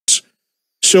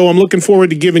So I'm looking forward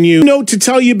to giving you a note to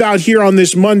tell you about here on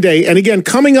this Monday. And again,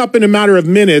 coming up in a matter of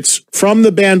minutes from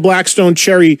the band Blackstone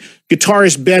Cherry,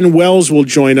 guitarist Ben Wells will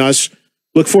join us.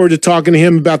 Look forward to talking to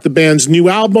him about the band's new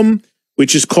album,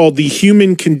 which is called The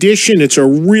Human Condition. It's a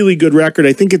really good record.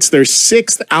 I think it's their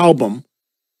 6th album,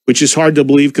 which is hard to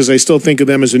believe because I still think of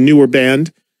them as a newer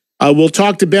band. We'll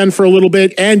talk to Ben for a little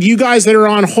bit. And you guys that are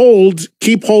on hold,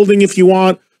 keep holding if you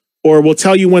want, or we'll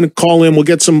tell you when to call in. We'll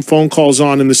get some phone calls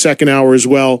on in the second hour as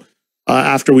well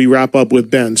after we wrap up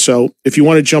with Ben. So if you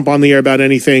want to jump on the air about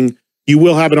anything, you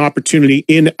will have an opportunity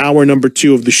in hour number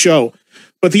 2 of the show.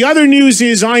 But the other news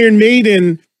is Iron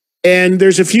Maiden, and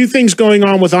there's a few things going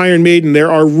on with Iron Maiden.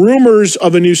 There are rumors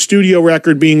of a new studio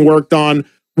record being worked on,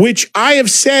 which I have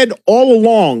said all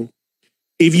along.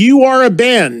 If you are a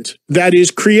band that is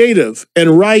creative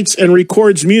and writes and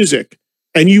records music,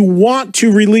 and you want to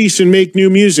release and make new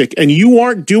music, and you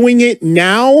aren't doing it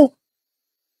now,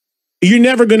 you're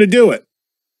never going to do it.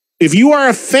 If you are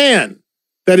a fan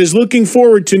that is looking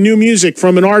forward to new music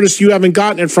from an artist you haven't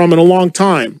gotten it from in a long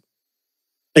time,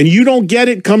 and you don't get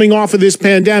it coming off of this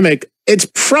pandemic, it's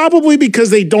probably because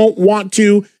they don't want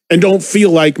to and don't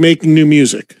feel like making new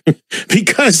music.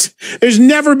 Because there's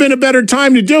never been a better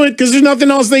time to do it because there's nothing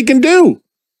else they can do.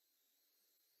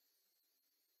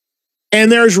 And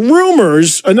there's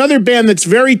rumors, another band that's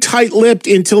very tight-lipped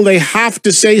until they have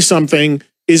to say something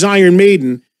is Iron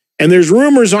Maiden. And there's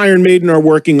rumors Iron Maiden are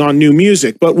working on new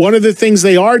music. But one of the things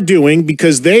they are doing,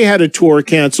 because they had a tour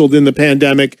canceled in the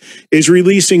pandemic, is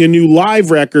releasing a new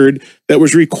live record that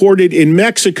was recorded in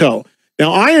Mexico.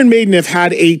 Now, Iron Maiden have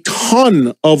had a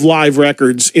ton of live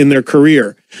records in their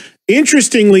career.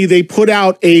 Interestingly, they put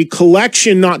out a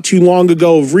collection not too long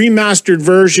ago of remastered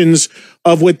versions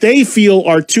of what they feel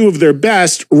are 2 of their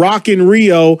best, Rock in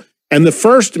Rio and the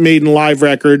first Maiden live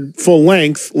record, full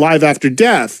length, Live After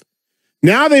Death.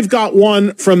 Now they've got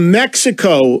one from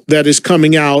Mexico that is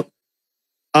coming out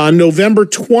on November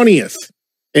 20th,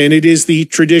 and it is the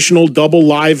traditional double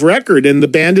live record. And the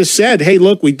band has said, hey,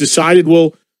 look, we decided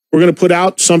we're going to put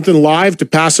out something live to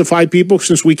pacify people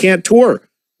since we can't tour.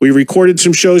 We recorded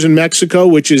some shows in Mexico,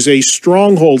 which is a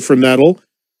stronghold for metal,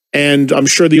 and I'm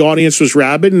sure the audience was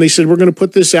rabid, and they said, we're going to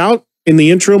put this out in the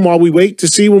interim while we wait to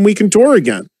see when we can tour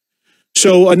again.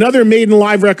 So another Maiden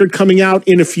live record coming out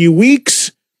in a few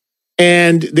weeks.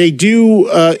 And they do,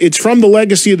 it's from the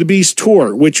Legacy of the Beast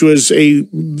tour, which was a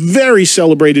very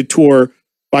celebrated tour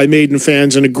by Maiden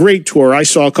fans and a great tour. I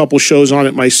saw a couple shows on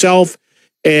it myself,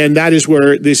 and that is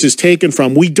where this is taken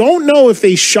from. We don't know if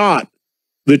they shot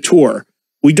the tour.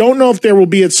 We don't know if there will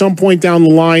be at some point down the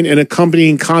line an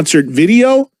accompanying concert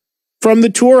video from the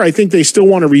tour. I think they still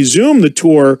want to resume the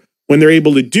tour when they're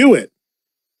able to do it.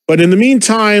 But in the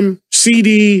meantime,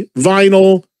 CD,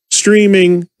 vinyl,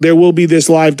 streaming, there will be this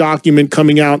live document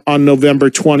coming out on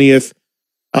November 20th.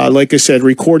 Like I said,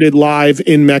 recorded live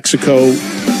in Mexico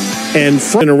and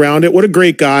around it. What a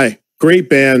great guy. Great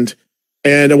band.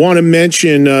 And I want to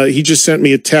mention, he just sent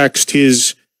me a text.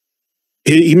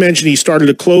 He mentioned he started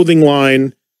a clothing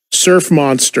line, Surf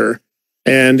Monster.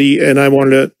 And I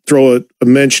wanted to throw a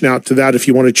mention out to that. If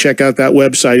you want to check out that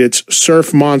website, it's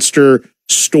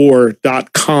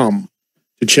surfmonsterstore.com.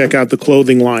 to check out the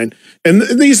clothing line. And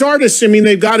these artists, I mean,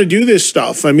 they've got to do this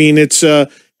stuff. I mean, it's a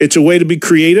way to be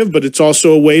creative, but it's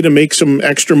also a way to make some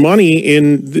extra money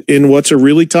in what's a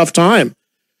really tough time.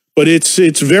 But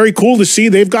it's very cool to see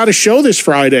they've got a show this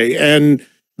Friday. And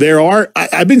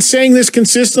I've been saying this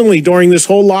consistently during this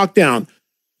whole lockdown.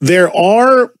 There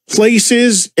are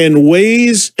places and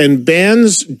ways and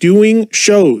bands doing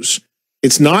shows.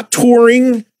 It's not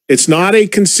touring. It's not a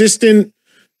consistent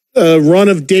run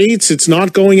of dates. It's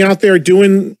not going out there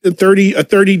doing a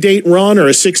 30 date run or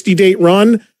a 60 date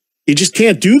run. You just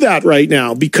can't do that right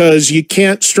now because you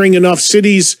can't string enough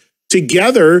cities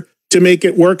together to make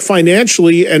it work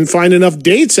financially and find enough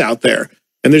dates out there.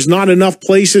 And there's not enough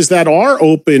places that are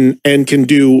open and can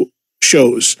do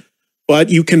shows, but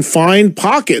you can find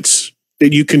pockets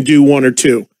that you can do 1 or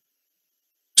 2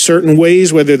 certain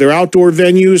ways, whether they're outdoor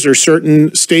venues or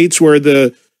certain states where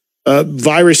the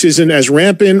virus isn't as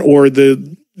rampant or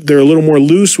they're a little more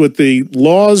loose with the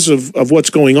laws of what's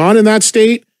going on in that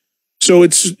state. So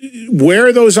it's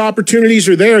where those opportunities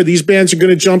are there, these bands are going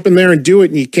to jump in there and do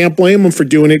it, and you can't blame them for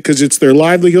doing it because it's their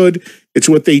livelihood, it's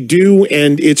what they do,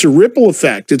 and it's a ripple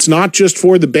effect. It's not just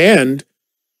for the band,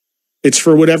 it's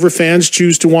for whatever fans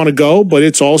choose to want to go, but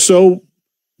it's also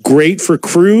great for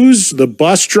crews, the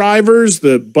bus drivers,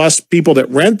 the bus people that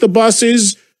rent the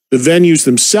buses, the venues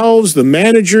themselves, the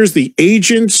managers, the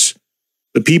agents,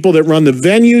 the people that run the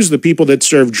venues, the people that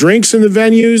serve drinks in the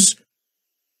venues.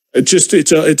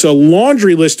 It's a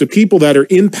laundry list of people that are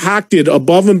impacted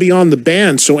above and beyond the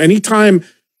band. So anytime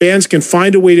bands can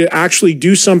find a way to actually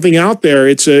do something out there,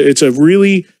 it's a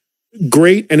really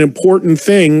great and important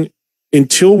thing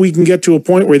until we can get to a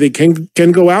point where they can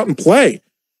go out and play.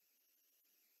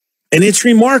 And it's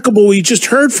remarkable. We just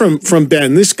heard from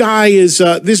Ben. This guy is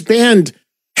this band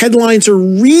headlines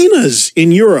arenas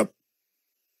in Europe.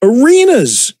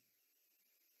 Arenas.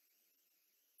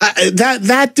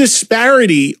 That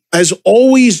disparity has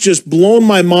always just blown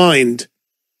my mind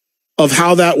of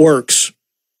how that works.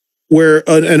 Where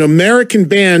an American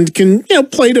band can,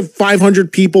 play to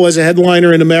 500 people as a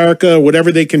headliner in America, or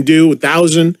whatever they can do,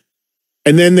 1,000,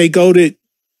 and then they go to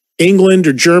England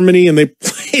or Germany and they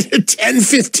play to 10,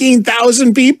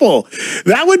 15,000 people.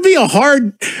 That would be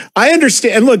I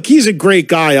understand. Look, he's a great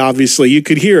guy, obviously. You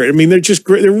could hear it. I mean, they're just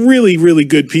great. They're really, really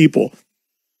good people.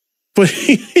 But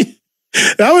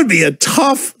that would be a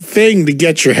tough thing to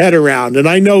get your head around. And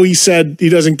I know he said he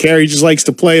doesn't care. He just likes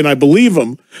to play, and I believe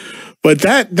him. But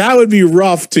that would be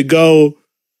rough to go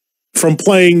from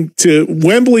playing to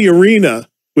Wembley Arena,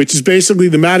 which is basically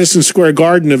the Madison Square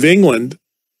Garden of England,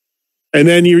 and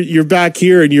then you're back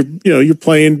here and you're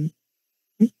playing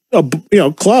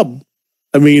a club.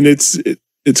 I mean,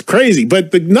 it's crazy.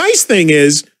 But the nice thing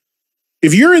is,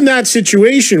 if you're in that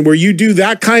situation where you do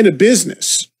that kind of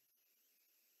business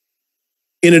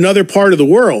in another part of the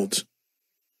world,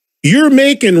 you're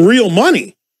making real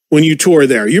money when you tour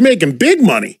there. You're making big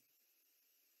money.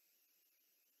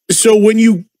 So when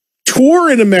you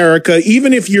tour in America,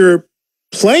 even if you're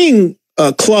playing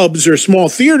clubs or small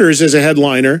theaters as a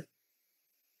headliner,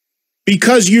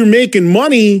 because you're making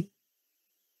money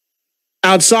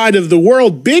outside of the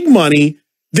world, big money,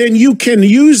 then you can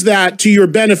use that to your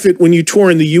benefit when you tour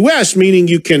in the U.S., meaning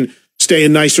you can stay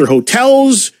in nicer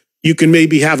hotels. You can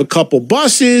maybe have a couple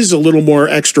buses, a little more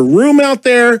extra room out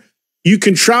there. You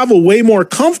can travel way more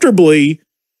comfortably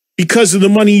because of the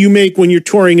money you make when you're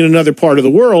touring in another part of the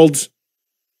world,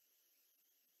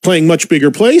 playing much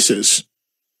bigger places.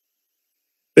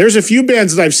 There's a few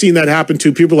bands that I've seen that happen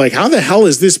to. People are like, how the hell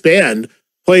is this band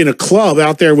playing a club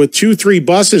out there with 2-3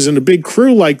 buses and a big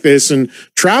crew like this and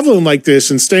traveling like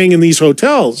this and staying in these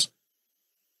hotels?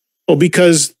 Well,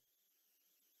 because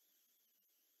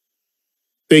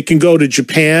they can go to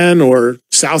Japan or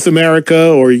South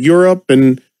America or Europe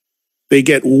and they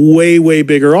get way, way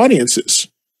bigger audiences.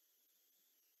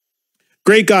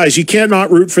 Great guys. You can't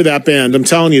not root for that band. I'm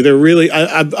telling you, they're really,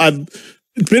 I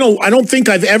don't think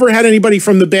I've ever had anybody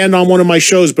from the band on one of my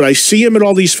shows, but I see them at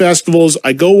all these festivals.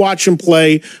 I go watch them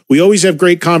play. We always have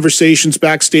great conversations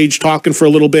backstage, talking for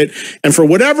a little bit. And for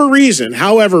whatever reason,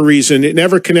 it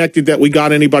never connected that we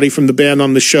got anybody from the band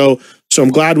on the show. So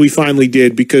I'm glad we finally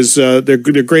did, because they're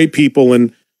great people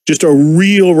and just a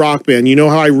real rock band. You know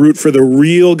how I root for the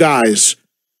real guys.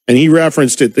 And he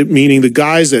referenced it, meaning the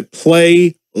guys that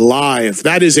play live.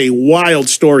 That is a wild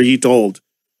story he told.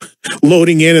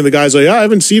 Loading in and the guy's like, I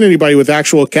haven't seen anybody with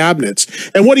actual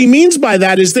cabinets. And what he means by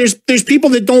that is there's people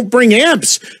that don't bring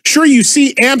amps. Sure, you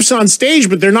see amps on stage,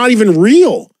 but they're not even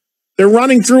real. They're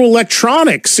running through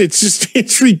electronics.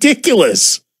 It's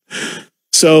ridiculous.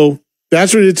 So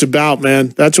that's what it's about, man.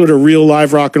 That's what a real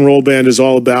live rock and roll band is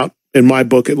all about, in my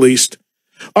book at least.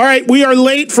 All right, we are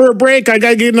late for a break. I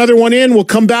got to get another one in. We'll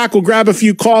come back. We'll grab a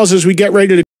few calls as we get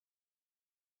ready to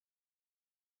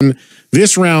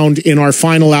this round in our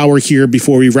final hour here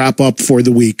before we wrap up for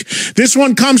the week. This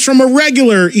one comes from a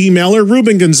regular emailer,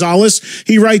 Ruben Gonzalez.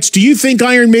 He writes, do you think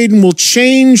Iron Maiden will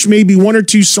change maybe 1 or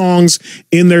 2 songs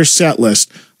in their set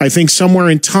list? I think Somewhere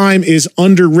in Time is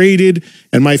underrated,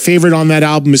 and my favorite on that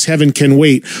album is Heaven Can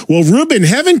Wait. Well, Ruben,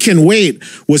 Heaven Can Wait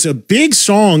was a big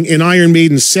song in Iron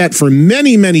Maiden's set for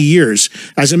many, many years.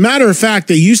 As a matter of fact,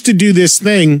 they used to do this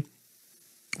thing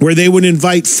where they would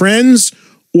invite friends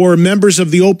or members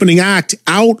of the opening act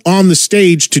out on the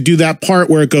stage to do that part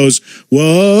where it goes,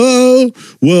 whoa,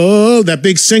 whoa, that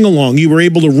big sing-along. You were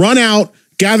able to run out,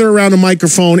 gather around a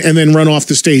microphone, and then run off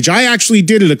the stage. I actually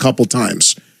did it a couple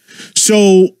times.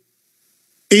 So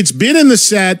it's been in the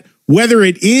set. Whether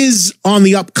it is on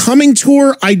the upcoming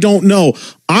tour, I don't know.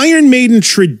 Iron Maiden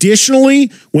traditionally,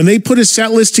 when they put a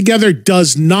set list together,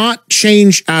 does not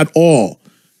change at all.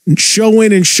 Show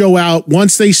in and show out.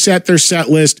 Once they set their set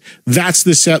list, that's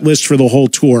the set list for the whole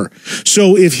tour.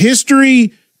 So if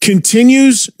history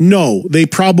continues, no, they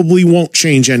probably won't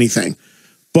change anything.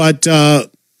 But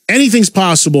anything's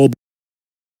possible.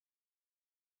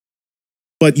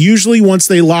 But usually once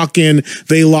they lock in,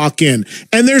 they lock in.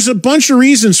 And there's a bunch of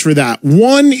reasons for that.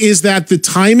 One is that the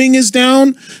timing is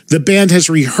down. The band has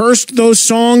rehearsed those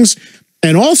songs.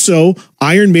 And also,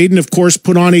 Iron Maiden, of course,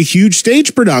 put on a huge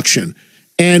stage production.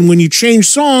 And when you change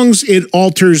songs, it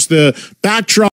alters the backdrop.